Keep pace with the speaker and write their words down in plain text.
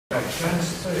Right,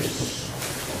 Sensei.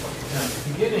 Now,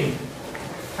 beginning.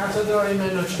 Kata dori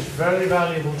uchi, very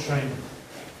valuable training.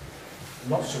 In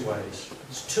lots of ways.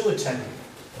 It's 2 atemi.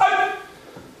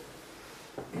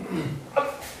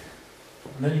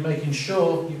 And then you're making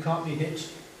sure you can't be hit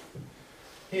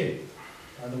here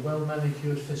by the well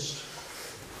manicured fist.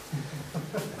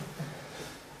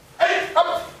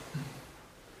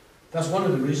 That's one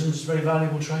of the reasons it's very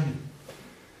valuable training.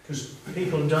 Because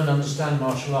people who don't understand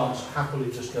martial arts happily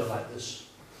just go like this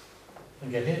and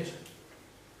get hit.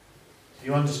 If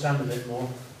you understand a bit more,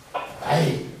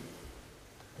 hey,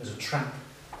 there's a trap,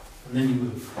 and then you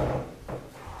move.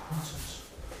 Nonsense.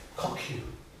 Cock you.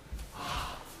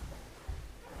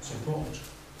 It's important.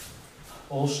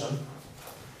 Also,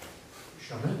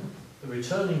 shomen. The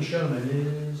returning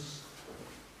shomen is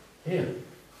here.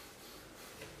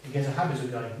 You get a habit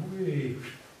of going, wee,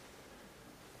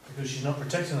 because she's not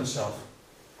protecting herself.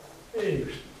 Wee.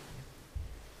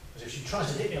 Because if she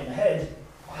tries to hit me on the head,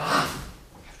 I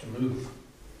have to move.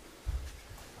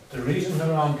 The reason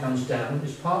her arm comes down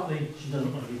is partly she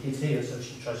doesn't want to be hit here, so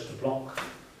she tries to block.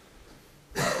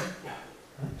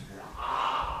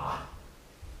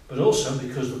 But also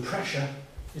because the pressure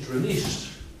is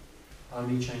released by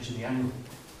me changing the angle.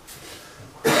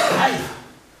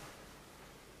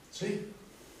 See?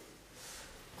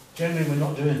 Generally we're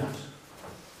not doing that.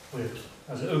 Weird.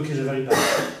 As ukis are very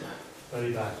bad.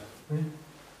 Very bad.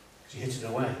 Because you hit it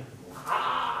away.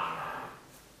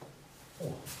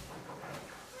 Oh.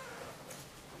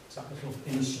 It's that little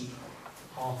innocent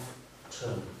half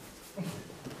turn.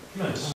 Nice.